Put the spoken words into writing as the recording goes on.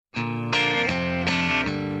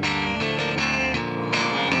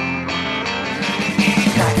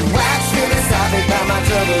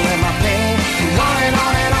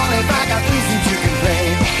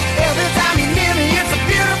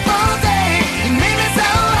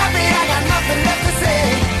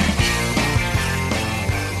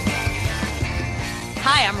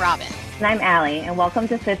And I'm Allie, and welcome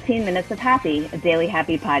to 15 Minutes of Happy, a daily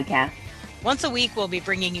happy podcast. Once a week, we'll be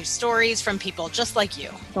bringing you stories from people just like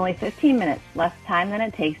you. It's only 15 minutes, less time than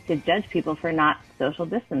it takes to judge people for not social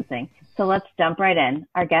distancing. So let's jump right in.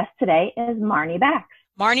 Our guest today is Marnie Bax.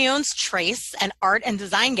 Marnie owns Trace, an art and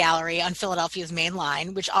design gallery on Philadelphia's Main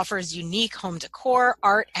Line, which offers unique home decor,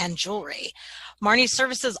 art, and jewelry. Marnie's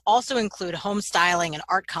services also include home styling and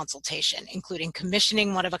art consultation, including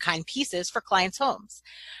commissioning one-of-a-kind pieces for clients' homes.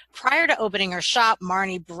 Prior to opening her shop,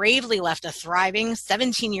 Marnie bravely left a thriving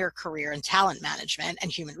 17-year career in talent management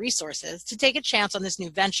and human resources to take a chance on this new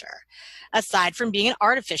venture. Aside from being an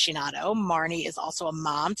art aficionado, Marnie is also a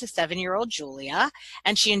mom to 7-year-old Julia,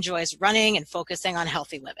 and she enjoys running and focusing on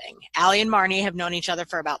healthy living. Allie and Marnie have known each other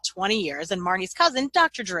for about 20 years, and Marnie's cousin,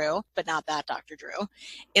 Dr. Drew, but not that Dr. Drew,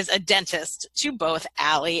 is a dentist to both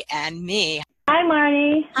Allie and me. Hi,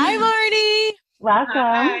 Marnie. Hi, Marnie. Welcome.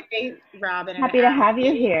 Hi, Robin. Happy to have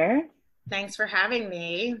you here. Thanks for having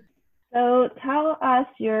me. So tell us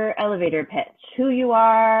your elevator pitch, who you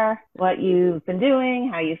are, what you've been doing,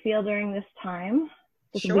 how you feel during this time,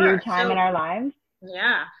 this weird time in our lives.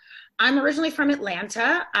 Yeah. I'm originally from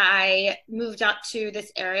Atlanta. I moved up to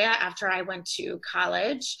this area after I went to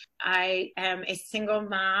college. I am a single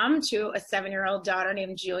mom to a 7-year-old daughter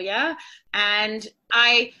named Julia. And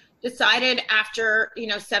I decided after,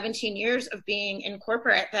 17 years of being in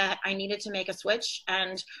corporate that I needed to make a switch.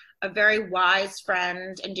 And a very wise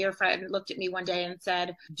friend and dear friend looked at me one day and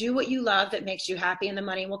said, do what you love that makes you happy and the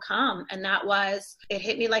money will come. And it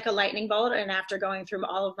hit me like a lightning bolt. And after going through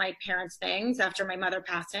all of my parents' things, after my mother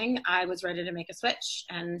passing, I was ready to make a switch.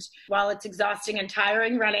 And while it's exhausting and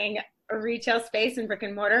tiring running a retail space in brick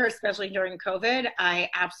and mortar, especially during COVID, I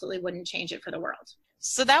absolutely wouldn't change it for the world.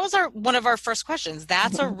 So that was one of our first questions.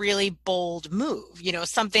 That's a really bold move,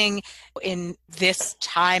 something in this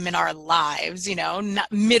time in our lives,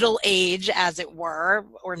 not middle age as it were,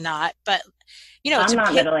 or not, but I'm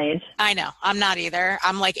not middle age. I know, I'm not either.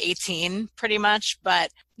 I'm like 18 pretty much, but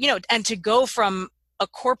and to go from a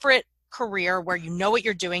corporate career where you know what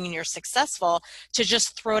you're doing and you're successful to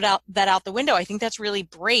just throw that out the window. I think that's really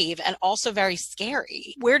brave and also very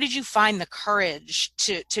scary. Where did you find the courage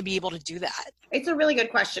to be able to do that? It's a really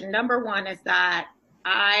good question. Number one is that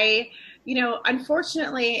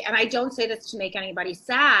unfortunately, and I don't say this to make anybody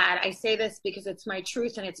sad, I say this because it's my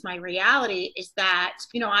truth and it's my reality, is that,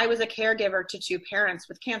 I was a caregiver to 2 parents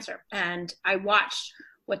with cancer, and I watched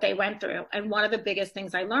what they went through. And one of the biggest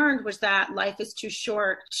things I learned was that life is too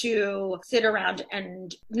short to sit around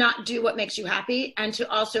and not do what makes you happy, and to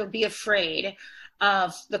also be afraid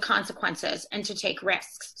of the consequences and to take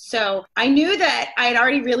risks. So I knew that I had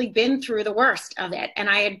already really been through the worst of it. And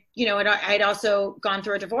I had also gone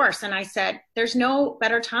through a divorce, and I said, there's no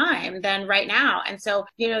better time than right now. And so,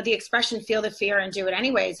 the expression feel the fear and do it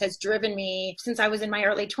anyways has driven me since I was in my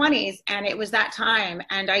early 20s. And it was that time.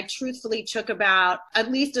 And I truthfully took about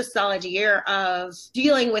at least a solid year of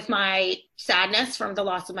dealing with my sadness from the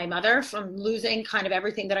loss of my mother, from losing kind of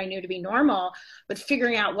everything that I knew to be normal, but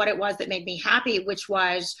figuring out what it was that made me happy,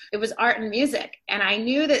 it was art and music. And I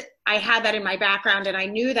knew that I had that in my background, and I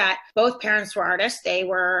knew that both parents were artists. They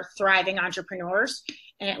were thriving entrepreneurs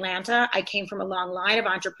in Atlanta. I came from a long line of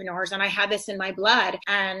entrepreneurs, and I had this in my blood.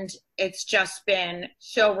 And it's just been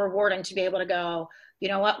so rewarding to be able to go, you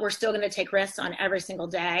know what, we're still going to take risks on every single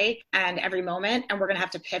day and every moment, and we're going to have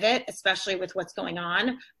to pivot, especially with what's going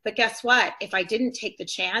on. But guess what? If I didn't take the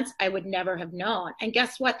chance, I would never have known. And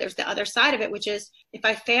guess what? There's the other side of it, which is if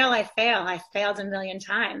I fail, I fail. I failed a million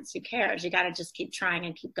times. Who cares? You got to just keep trying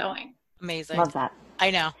and keep going. Amazing. Love that. I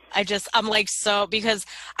know. I'm like, so, because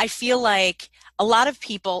I feel like a lot of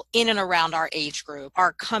people in and around our age group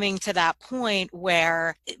are coming to that point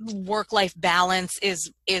where work-life balance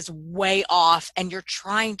is way off, and you're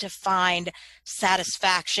trying to find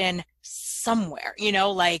satisfaction somewhere,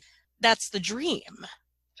 like that's the dream.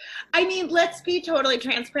 I mean, let's be totally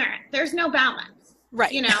transparent. There's no balance.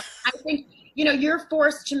 Right. I think, you're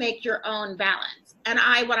forced to make your own balance. And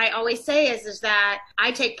what I always say is that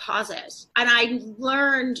I take pauses, and I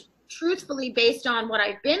learned truthfully, based on what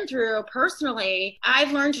I've been through personally,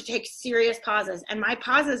 I've learned to take serious pauses, and my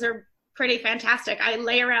pauses are pretty fantastic. I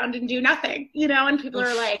lay around and do nothing, and people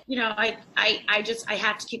are like, I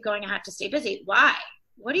have to keep going. I have to stay busy. Why?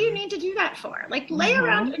 What do you need to do that for? Lay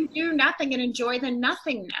around and do nothing and enjoy the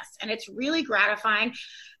nothingness. And it's really gratifying.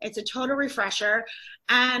 It's a total refresher.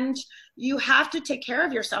 And you have to take care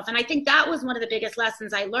of yourself. And I think that was one of the biggest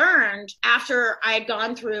lessons I learned after I had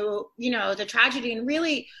gone through, the tragedy. And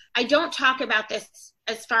really, I don't talk about this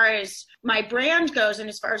as far as my brand goes and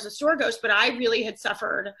as far as the store goes, but I really had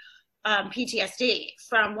suffered PTSD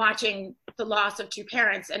from watching the loss of two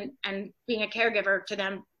parents and being a caregiver to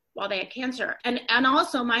them while they had cancer. And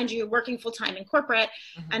also, mind you, working full time in corporate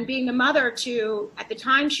and being a mother to, at the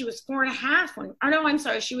time, she was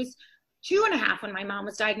 4.5 she was 2.5 when my mom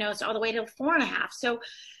was diagnosed, all the way to 4.5. So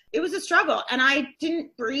it was a struggle, and I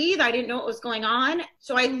didn't breathe. I didn't know what was going on.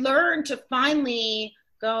 So I learned to finally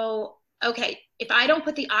go, okay, if I don't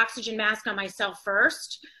put the oxygen mask on myself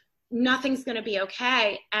first, nothing's going to be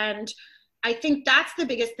okay. And I think that's the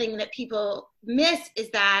biggest thing that people miss, is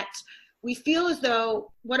that we feel as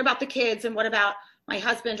though, what about the kids, and what about my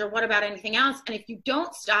husband, or what about anything else? And if you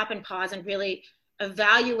don't stop and pause and really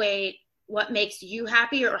evaluate what makes you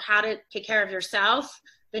happy or how to take care of yourself,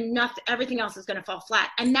 then everything else is going to fall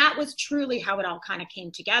flat. And that was truly how it all kind of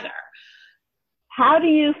came together. How do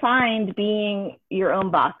you find being your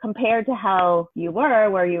own boss compared to how you were,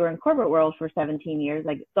 where you were in corporate world for 17 years,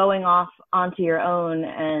 like going off onto your own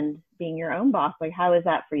and being your own boss? Like, how is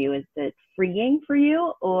that for you? Is it freeing for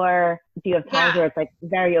you, or do you have times where it's like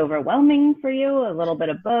very overwhelming for you? A little bit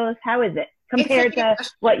of both. How is it compared to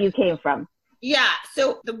what you came from? Yeah.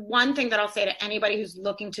 So the one thing that I'll say to anybody who's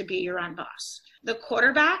looking to be your own boss, the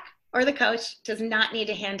quarterback or the coach does not need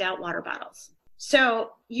to hand out water bottles.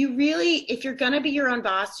 So you really, if you're going to be your own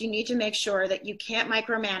boss, you need to make sure that you can't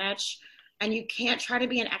micromanage, and you can't try to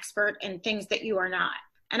be an expert in things that you are not.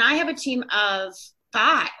 And I have a team of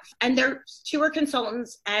 5, and 2 are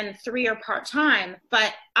consultants and 3 are part-time,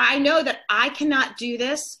 but I know that I cannot do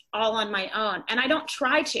this all on my own. And I don't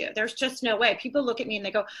try to. There's just no way. People look at me and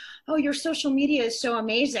they go, oh, your social media is so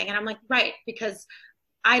amazing. And I'm like, right, because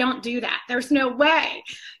I don't do that. There's no way,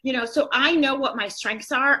 so I know what my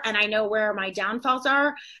strengths are, and I know where my downfalls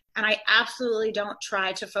are. And I absolutely don't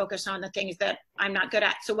try to focus on the things that I'm not good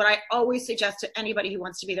at. So what I always suggest to anybody who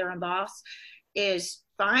wants to be their own boss is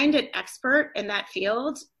find an expert in that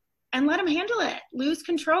field and let them handle it. Lose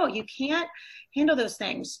control. You can't handle those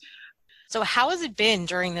things. So how has it been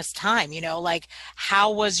during this time?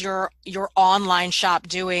 How was your online shop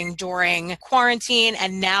doing during quarantine?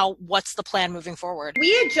 And now what's the plan moving forward?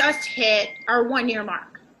 We had just hit our 1-year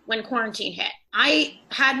mark when quarantine hit. I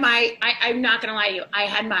had I'm not going to lie to you, I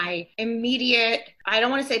had my immediate, I don't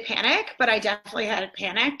want to say panic, but I definitely had a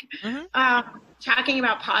panic. Talking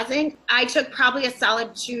about pausing, I took probably a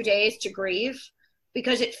solid 2 days to grieve,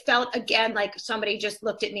 because it felt again like somebody just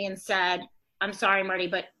looked at me and said, I'm sorry, Marty,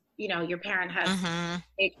 but your parent has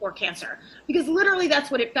stage 4 cancer. Because literally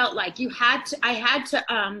that's what it felt like. I had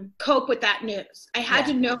to cope with that news. I had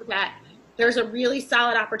to know that there's a really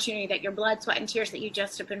solid opportunity that your blood, sweat, and tears that you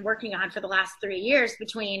just have been working on for the last 3 years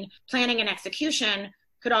between planning and execution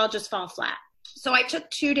could all just fall flat. So I took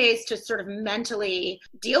 2 days to sort of mentally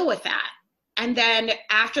deal with that. And then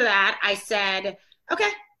after that, I said, okay,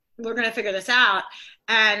 we're going to figure this out.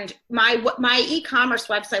 And my e-commerce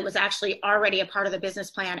website was actually already a part of the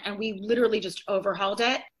business plan, and we literally just overhauled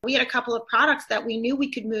it. We had a couple of products that we knew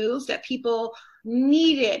we could move that people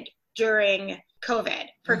needed during COVID.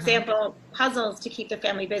 For example, puzzles to keep the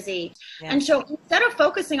family busy. Yeah. And so instead of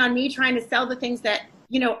focusing on me trying to sell the things that,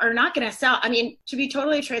 are not going to sell, I mean, to be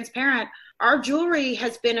totally transparent, our jewelry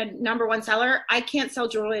has been a #1 seller. I can't sell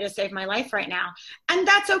jewelry to save my life right now. And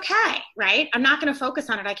that's okay, right? I'm not going to focus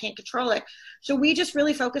on it. I can't control it. So we just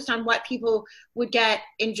really focused on what people would get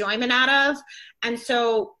enjoyment out of. And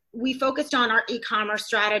so we focused on our e-commerce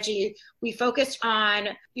strategy. We focused on,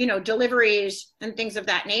 deliveries and things of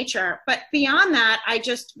that nature. But beyond that, I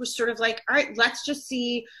just was sort of like, all right, let's just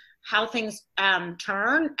see how things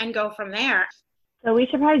turn and go from there. So we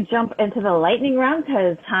should probably jump into the lightning round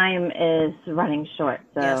because time is running short.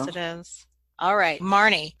 So. Yes, it is. All right,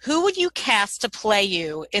 Marnie, who would you cast to play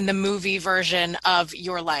you in the movie version of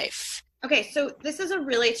your life? Okay, so this is a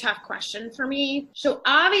really tough question for me. So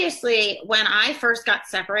obviously, when I first got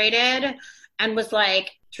separated and was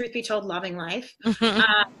like, truth be told, loving life,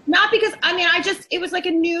 not because, it was like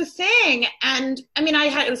a new thing. And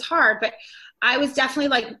it was hard, but I was definitely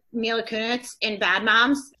like Mila Kunis in Bad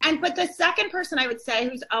Moms. But the second person I would say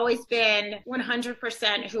who's always been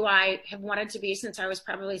 100% who I have wanted to be since I was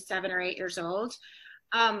probably 7 or 8 years old,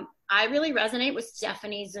 I really resonate with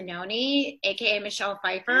Stephanie Zanoni, aka Michelle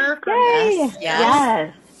Pfeiffer.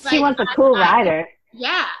 Yes. She wants a cool rider.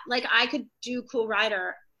 Yeah, like I could do Cool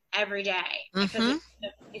Rider every day because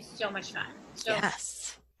it's so much fun. So,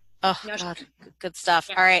 yes. Oh, God. Good stuff.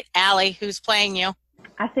 Yeah. All right, Allie, who's playing you?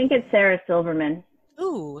 I think it's Sarah Silverman.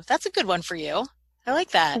 Ooh, that's a good one for you. I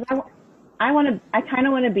like that. I kind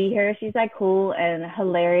of want to be her. She's like cool and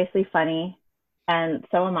hilariously funny, and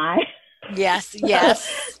so am I. Yes.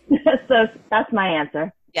 So that's my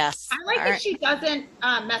answer. Yes. I like that she doesn't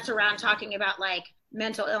mess around talking about like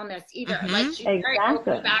mental illness either. Mhm. Like she's very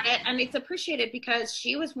Exactly. open about it, and it's appreciated because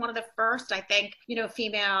she was one of the first, I think,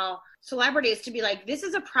 female celebrities to be like, this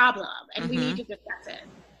is a problem and we need to discuss it.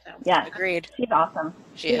 So Yeah. Agreed. She's awesome.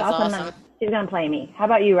 She She's is awesome. awesome. And she's going to play me. How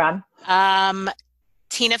about you, Rob?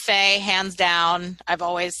 Tina Fey, hands down. I've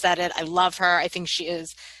always said it. I love her. I think she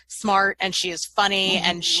is smart and she is funny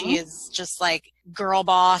and she is just like girl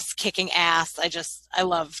boss kicking ass. I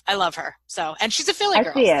love her. So, and she's a Philly I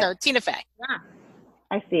girl. see it. So Tina Fey. yeah.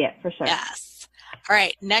 I see it for sure. Yes. All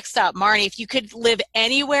right. Next up, Marnie, if you could live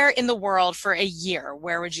anywhere in the world for a year,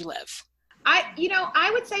 where would you live? I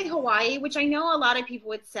would say Hawaii, which I know a lot of people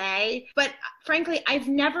would say, but frankly, I've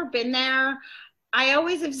never been there. I've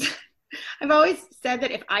always said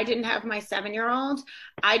that if I didn't have my 7-year-old,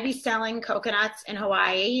 I'd be selling coconuts in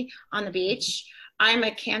Hawaii on the beach. I'm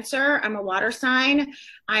a Cancer. I'm a water sign.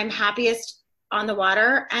 I'm happiest on the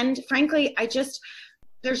water. And frankly,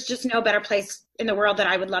 there's just no better place in the world that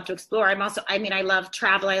I would love to explore. I love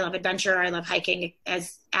travel. I love adventure. I love hiking.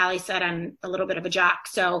 As Allie said, I'm a little bit of a jock.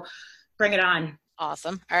 So bring it on.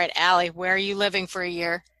 Awesome. All right, Allie, where are you living for a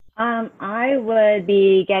year? I would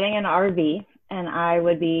be getting an RV and I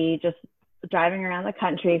would be just driving around the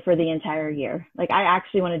country for the entire year. Like I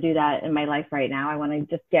actually want to do that in my life right now. I want to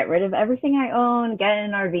just get rid of everything I own, get in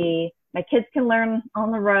an RV. My kids can learn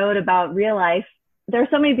on the road about real life. There are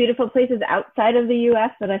so many beautiful places outside of the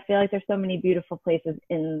U.S., but I feel like there's so many beautiful places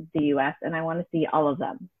in the U.S. and I want to see all of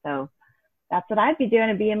them. So that's what I'd be doing,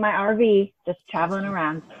 to be in my RV, just traveling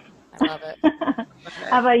around. I love it.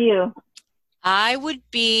 How about you? I would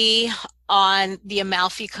be on the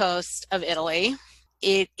Amalfi Coast of Italy.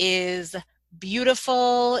 It is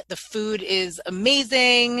beautiful. The food is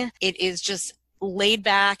amazing. It is just laid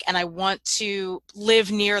back, and I want to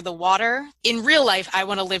live near the water. In real life, I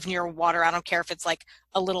want to live near water. I don't care if it's like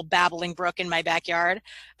a little babbling brook in my backyard,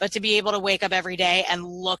 but to be able to wake up every day and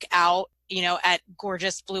look out, at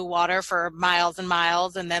gorgeous blue water for miles and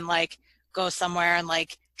miles, and then like go somewhere and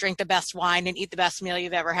like drink the best wine and eat the best meal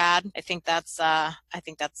you've ever had. I think that's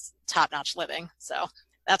top-notch living. So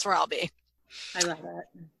that's where I'll be. I love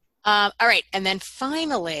it. All right. And then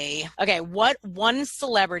finally, okay, what one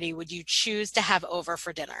celebrity would you choose to have over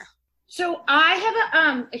for dinner? So I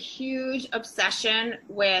have a huge obsession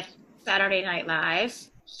with Saturday Night Live.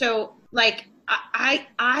 So like I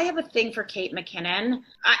have a thing for Kate McKinnon.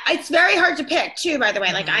 It's very hard to pick too, by the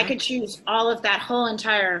way. Like I could choose all of that whole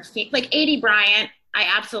entire like Adie Bryant, I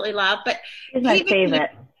absolutely love, but She's my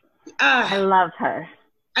favorite. I love her.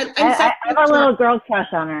 I have a little girl crush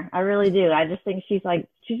on her. I really do. I just think she's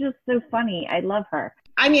just so funny. I love her.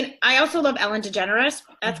 I mean, I also love Ellen DeGeneres.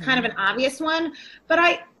 That's kind of an obvious one. But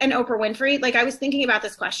and Oprah Winfrey, like I was thinking about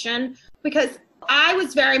this question because I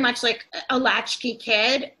was very much like a latchkey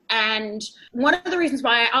kid. And one of the reasons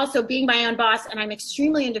why I also, being my own boss, and I'm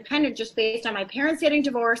extremely independent just based on my parents getting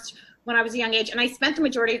divorced when I was a young age, and I spent the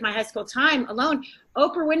majority of my high school time alone.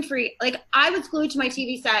 Oprah Winfrey, like I was glued to my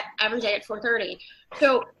TV set every day at 4:30.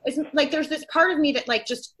 So it's like there's this part of me that like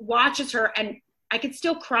just watches her, and I could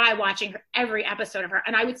still cry watching her, every episode of her.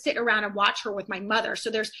 And I would sit around and watch her with my mother. So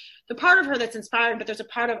there's the part of her that's inspiring, but there's a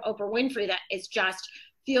part of Oprah Winfrey that is just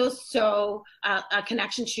feels so a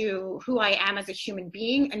connection to who I am as a human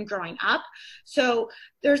being and growing up. So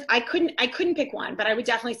I couldn't pick one, but I would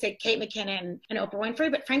definitely say Kate McKinnon and Oprah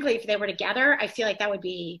Winfrey. But frankly, if they were together, I feel like that would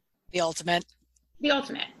be the ultimate. The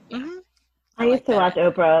ultimate. Yeah. Mm-hmm. I used to watch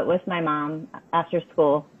Oprah with my mom after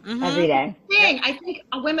school every day. I think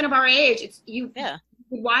women of our age, we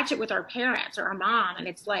watch it with our parents or our mom, and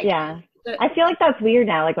it's like, I feel like that's weird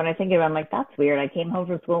now. Like when I think of it, I'm like, that's weird. I came home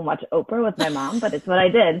from school and watched Oprah with my mom, but it's what I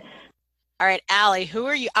did. All right, Allie, who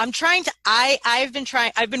are you? I've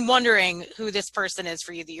been wondering who this person is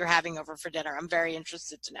for you that you're having over for dinner. I'm very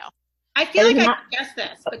interested to know. I feel like I can guess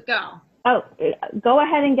this, but go. Oh, go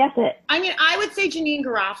ahead and guess it. I mean, I would say Janine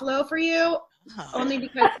Garofalo for you, only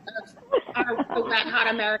because of our Wet Hot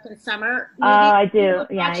American Summer movie. Oh, I do.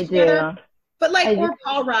 Yeah, I do. But like, or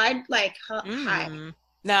Paul Rudd, like, hi.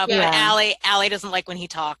 No, but Allie doesn't like when he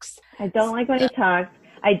talks. I don't like when he talks.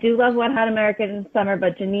 I do love Wet Hot American Summer,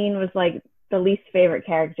 but Janine was like the least favorite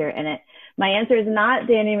character in it. My answer is not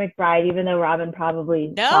Danny McBride, even though Robin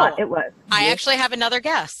probably thought it was. I actually have another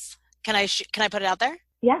guess. Can I put it out there?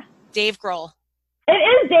 Yeah. Dave Grohl. It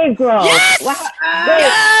is Dave Grohl. Yes! Wow.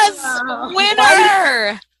 Yes!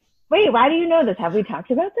 Winner! Wait, why do you know this? Have we talked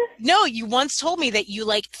about this? No, you once told me that you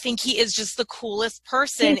like think he is just the coolest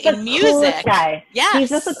person in music. Coolest guy. Yes. He's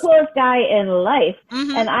just the coolest guy in life.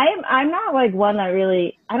 Mm-hmm. And I'm not like one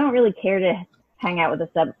that I don't really care to hang out with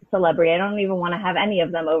a celebrity. I don't even want to have any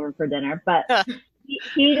of them over for dinner, but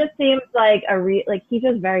he just seems like he's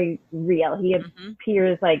just very real. He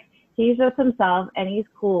appears like he's just himself, and he's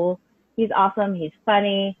cool. He's awesome. He's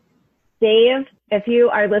funny. Dave, if you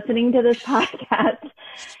are listening to this podcast,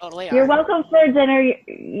 you're welcome for dinner.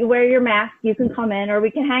 You wear your mask. You can come in, or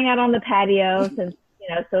we can hang out on the patio since,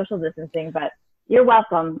 social distancing, but you're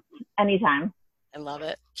welcome anytime. I love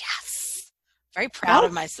it. Yes. Very proud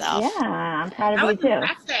of myself. Yeah, I'm proud of you too.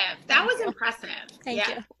 That was impressive. Thank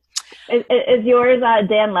you. Is yours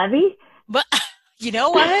Dan Levy? But you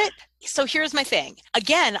know what? So here's my thing.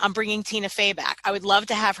 Again, I'm bringing Tina Fey back. I would love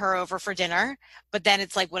to have her over for dinner, but then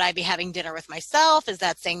it's like, would I be having dinner with myself? Is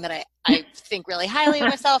that saying that I think really highly of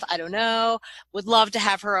myself? I don't know. Would love to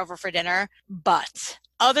have her over for dinner. But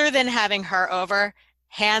other than having her over,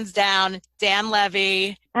 hands down, Dan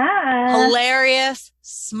Levy, hilarious,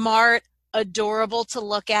 smart, adorable to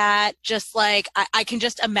look at. Just like, I can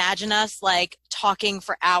just imagine us like talking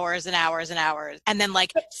for hours and hours and hours, and then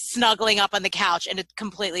like snuggling up on the couch in a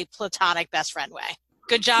completely platonic best friend way.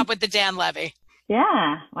 Good job with the Dan Levy.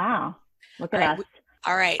 Yeah. Wow. Look at us.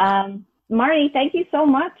 All right. Marnie, thank you so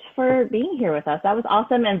much for being here with us. That was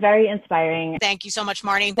awesome and very inspiring. Thank you so much,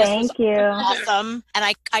 Marnie. Thank you. Awesome.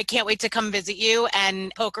 And I can't wait to come visit you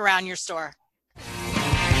and poke around your store.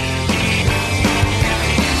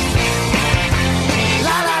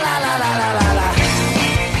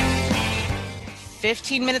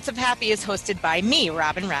 15 Minutes of Happy is hosted by me,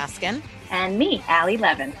 Robin Raskin. And me, Allie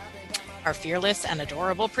Levin. Our fearless and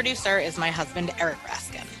adorable producer is my husband, Eric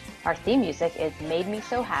Raskin. Our theme music is Made Me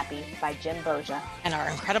So Happy by Jim Boja. And our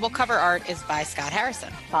incredible cover art is by Scott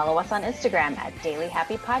Harrison. Follow us on Instagram at Daily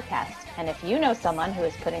Happy Podcast. And if you know someone who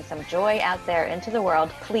is putting some joy out there into the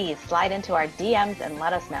world, please slide into our DMs and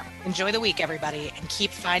let us know. Enjoy the week, everybody, and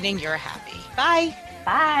keep finding your happy. Bye.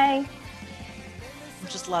 Bye. I'm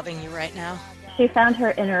just loving you right now. She found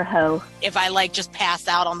her inner hoe. If I just pass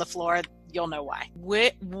out on the floor, you'll know why.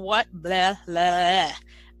 What? Blah, blah.